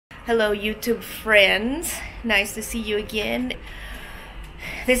Hello YouTube friends, nice to see you again.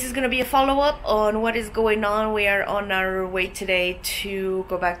 This is gonna be a follow-up on what is going on. We are on our way today to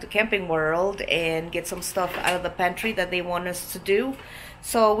go back to Camping World and get some stuff out of the pantry that they want us to do.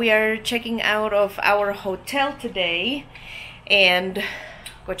 So we are checking out of our hotel today and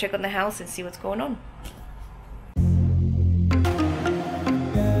go check on the house and see what's going on.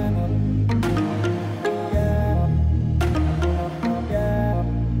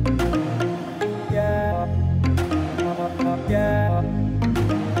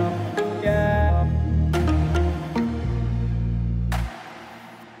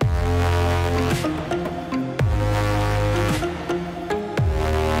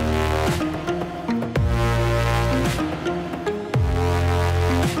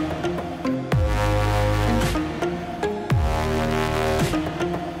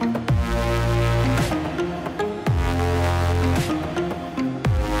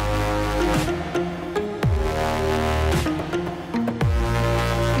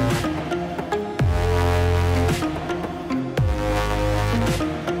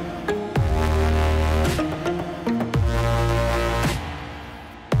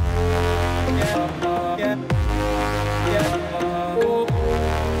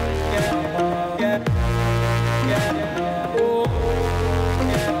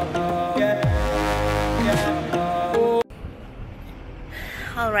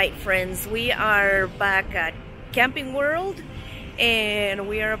 Alright friends, we are back at Camping World and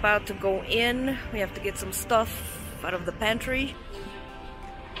we are about to go in. We have to get some stuff out of the pantry.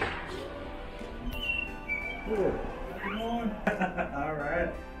 Good. Come on.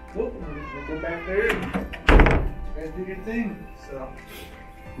 Alright. We'll go back there and you guys do your thing. So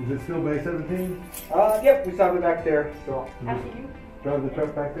Is it still Bay 17? Yep, we saw it back there. So After you? Drive the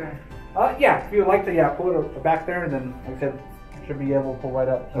truck back there? Yeah, if you would like to, pull it back there and then like I said, should be able to pull right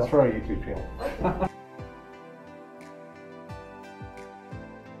up. So. That's for our YouTube channel.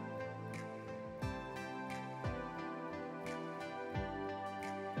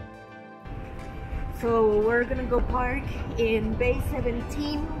 So we're gonna go park in Bay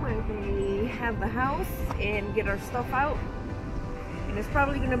 17 where they have the house and get our stuff out. And it's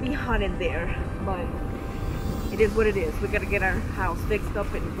probably gonna be hot in there, but it is what it is. We gotta get our house fixed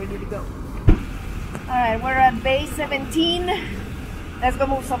up and ready to go. Alright, we're at Bay 17. Let's go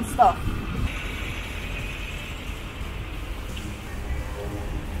move some stuff.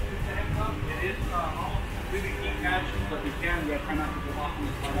 It is really key catch, but we can. We try not to go off and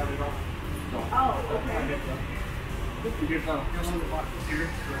find out at all. Oh, okay. Here's one of the boxes here.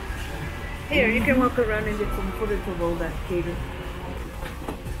 Here, you can walk around and get some footage of all that cater.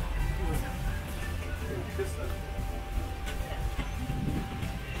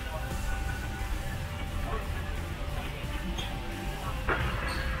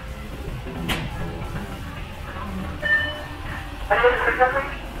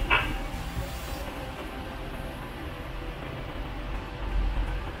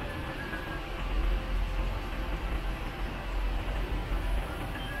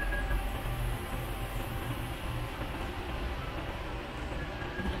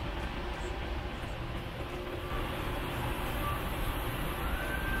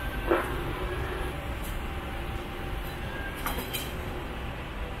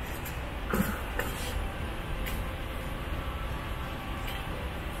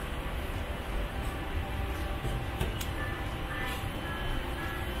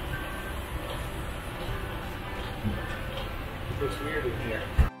 It's weird in here.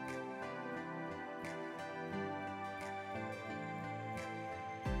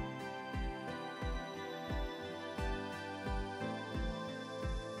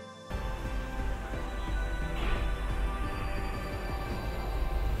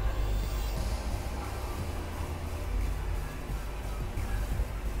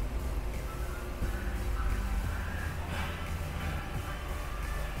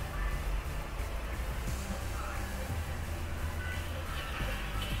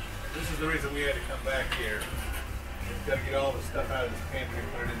 This is the reason we had to come back here. We've got to get all the stuff out of this pantry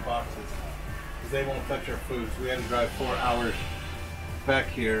and put it in boxes. Because they won't touch our food. So we had to drive 4 hours back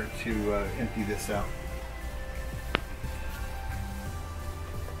here to empty this out.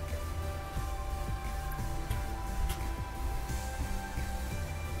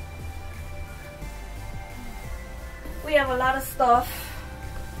 We have a lot of stuff,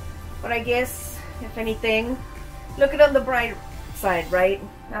 but I guess, if anything, look at it on the bright side, right?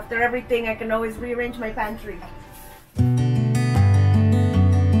 After everything, I can always rearrange my pantry.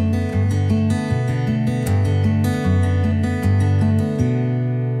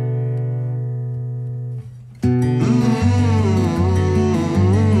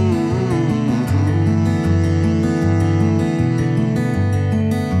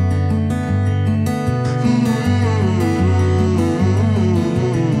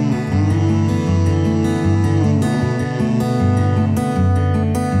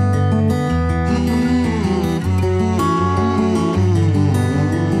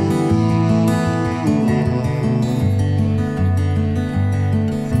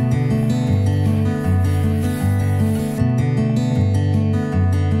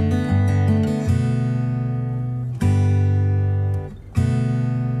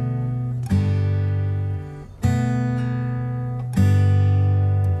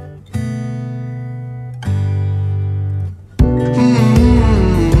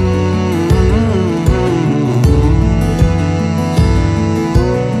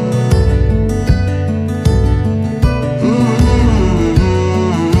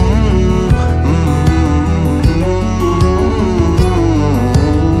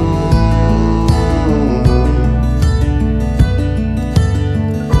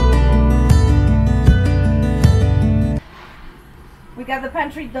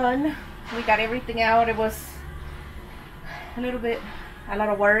 pantry done. We got everything out. It was a lot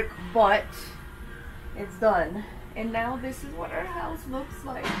of work, but it's done. And now this is what our house looks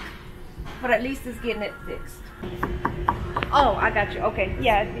like. But at least it's getting it fixed. Oh, I got you. Okay,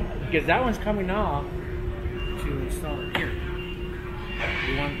 yeah. Because that one's coming off to install it here.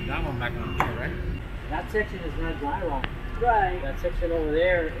 You want that one back on here, right? That section is not drywall. Right. That section over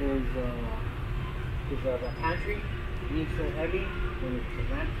there is the pantry. It needs so heavy when the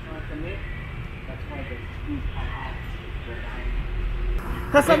ramps come in. That's why the screws come out.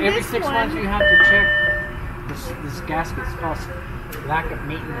 Because on every this 6 one, months you have to check this gasket. It's called lack of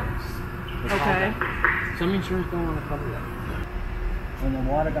maintenance. okay. Some insurance don't want to cover that. When the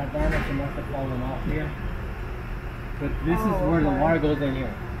water got damaged, it must have fallen off here. But this is where the water goes in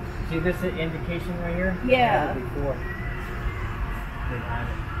here. See this indication right here? Yeah. They had it before. They had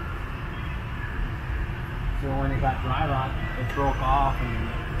it. So when it got dry rot, it broke off and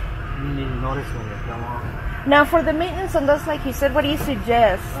you didn't notice when it fell off. Now for the maintenance on those, like you said, what do you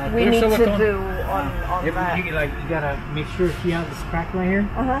suggest we need to do on that? You gotta make sure if you have this crack right here.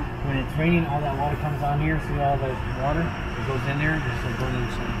 When it's raining, all that water comes on here. See all the water? It goes in there. Just like going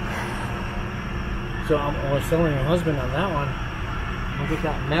inside. So I was telling your husband on that one. We'll get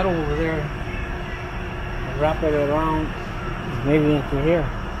that metal over there and wrap it around, maybe into here.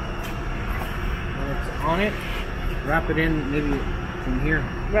 When it's on it, wrap it in maybe from here.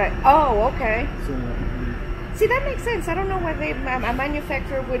 Right. Oh, okay. So. See, that makes sense. I don't know why a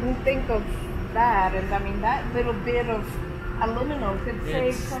manufacturer wouldn't think of that. And I mean, that little bit of aluminum could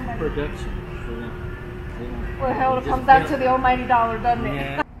save somebody. Production for them. Well, hell, it comes down to the almighty dollar, doesn't it?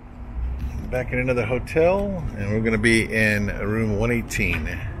 Yeah. Back in another hotel, and we're going to be in room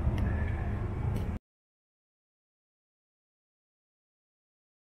 118.